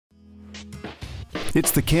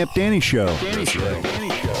It's the Camp Danny Show.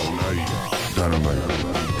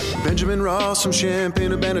 Benjamin Ross from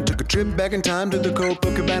Champaign-Urbana took a trip back in time to the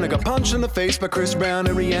Copacabana. Got punched in the face by Chris Brown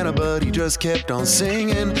and Rihanna, but he just kept on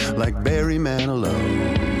singing like Barry Manilow.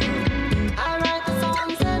 I write the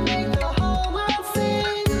songs that make the whole world sing.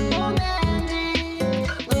 Oh, Mandy,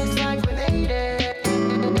 looks like we made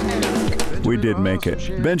it. We did make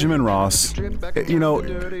it. Benjamin Ross. You know,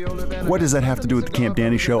 what does that have to do with the Camp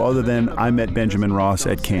Danny Show other than I met Benjamin Ross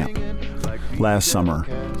at camp last summer?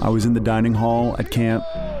 I was in the dining hall at camp.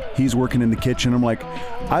 He's working in the kitchen. I'm like,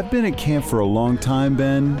 I've been at camp for a long time,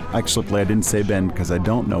 Ben. Actually, I didn't say Ben because I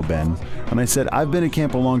don't know Ben. And I said, I've been at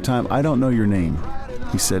camp a long time. I don't know your name.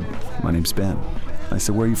 He said, my name's Ben. I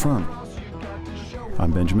said, where are you from?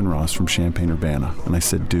 I'm Benjamin Ross from Champaign-Urbana. And I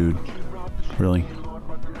said, dude, really?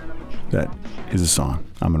 That is a song.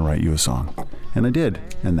 I'm going to write you a song. And I did.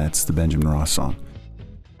 And that's the Benjamin Ross song.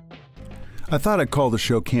 I thought I'd call the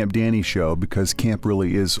show Camp Danny Show because camp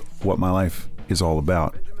really is what my life is all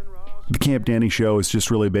about. The Camp Danny Show is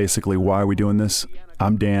just really basically, why are we doing this?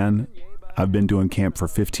 I'm Dan. I've been doing camp for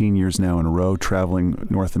 15 years now in a row, traveling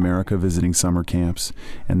North America, visiting summer camps.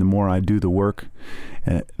 And the more I do the work,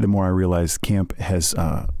 the more I realize camp has,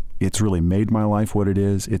 it's really made my life what it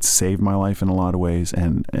is. It's saved my life in a lot of ways,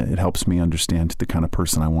 and it helps me understand the kind of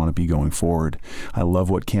person I want to be going forward. I love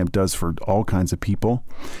what camp does for all kinds of people,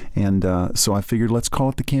 and so I figured let's call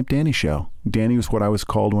it the Camp Danny Show. Danny was what I was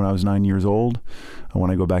called when I was 9 years old. When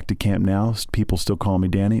I go back to camp now, people still call me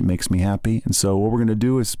Danny. It makes me happy. And so what we're going to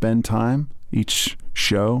do is spend time each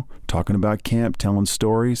show talking about camp, telling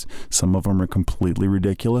stories. Some of them are completely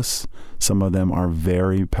ridiculous. Some of them are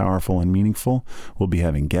very powerful and meaningful. We'll be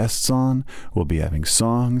having guests on. We'll be having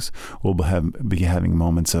songs. We'll be having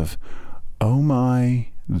moments of, oh my,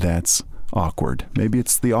 that's awkward. Maybe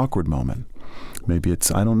it's the awkward moment. Maybe it's,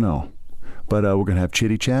 I don't know. But we're going to have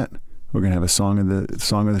chitty chat. We're going to have a song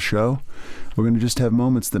of the show. We're going to just have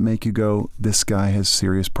moments that make you go, this guy has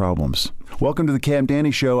serious problems. Welcome to the Camp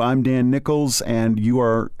Danny Show. I'm Dan Nichols, and you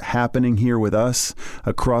are happening here with us.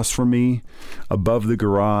 Across from me, above the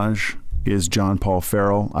garage, is John Paul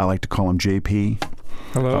Farrell. I like to call him JP.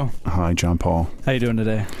 Hello. Hi, John Paul. How you doing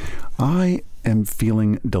today? I am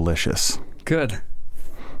feeling delicious. Good.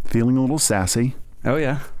 Feeling a little sassy. Oh,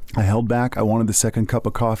 yeah. I held back. I wanted the second cup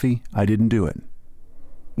of coffee. I didn't do it.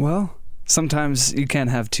 Well, sometimes you can't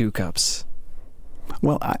have two cups.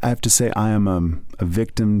 Well, I have to say I am a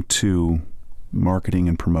victim to marketing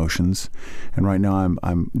and promotions, and right now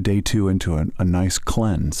I'm day 2 into a nice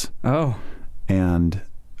cleanse. Oh. And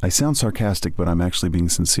I sound sarcastic, but I'm actually being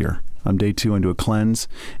sincere. I'm day 2 into a cleanse,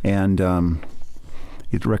 and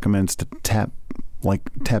it recommends to tap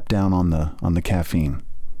down on the caffeine.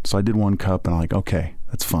 So I did 1 cup, and I'm like, okay,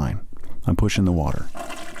 that's fine. I'm pushing the water.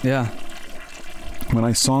 Yeah. When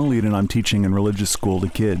I song lead and I'm teaching in religious school to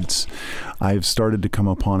kids, I've started to come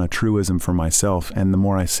upon a truism for myself, and the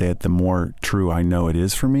more I say it, the more true I know it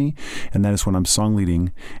is for me. And that is when I'm song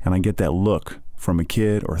leading and I get that look from a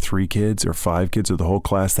kid or 3 kids or 5 kids or the whole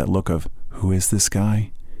class, that look of, who is this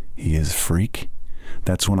guy? He is a freak.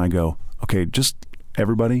 That's when I go, okay, just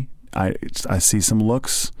everybody, I see some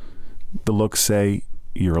looks. The looks say,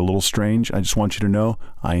 you're a little strange. I just want you to know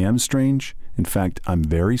I am strange. In fact, I'm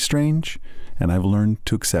very strange. And I've learned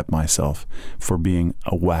to accept myself for being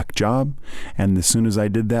a whack job. And as soon as I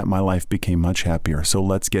did that, my life became much happier. So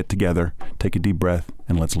let's get together, take a deep breath,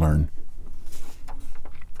 and let's learn.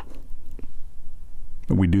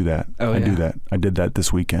 We do that. Oh, I yeah. do that. I did that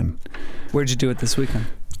this weekend. Where'd you do it this weekend?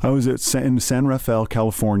 I was in San Rafael,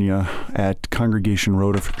 California, at Congregation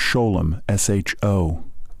Road of Sholom,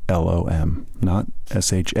 SHOLOM, not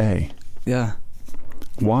SHA. Yeah.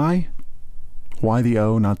 Why? Why the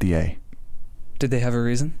O, not the A? Did they have a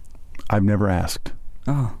reason? I've never asked.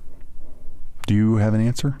 Oh. Do you have an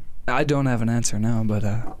answer? I don't have an answer now, but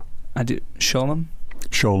I do. Sholom?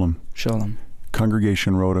 Sholom. Sholom.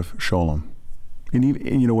 Congregation Road of Sholom. And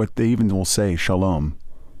you know what? They even will say Shalom,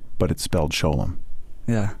 but it's spelled Sholom.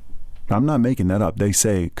 Yeah. I'm not making that up. They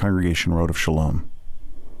say Congregation Road of Shalom,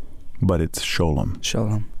 but it's Sholom.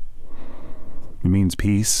 Sholom. It means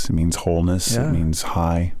peace. It means wholeness. Yeah. It means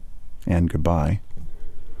hi and goodbye.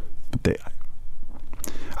 But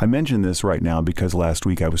I mention this right now because last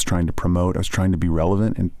week I was trying to be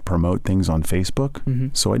relevant and promote things on Facebook. Mm-hmm.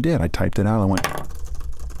 So I did. I typed it out. I went,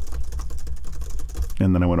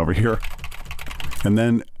 and then I went over here. And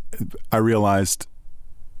then I realized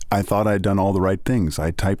I thought I'd done all the right things. I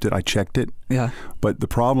typed it, I checked it. Yeah. But the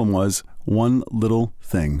problem was one little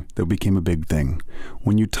thing that became a big thing.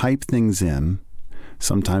 When you type things in,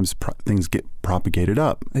 sometimes things get propagated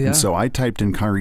up. Yeah. And so I typed in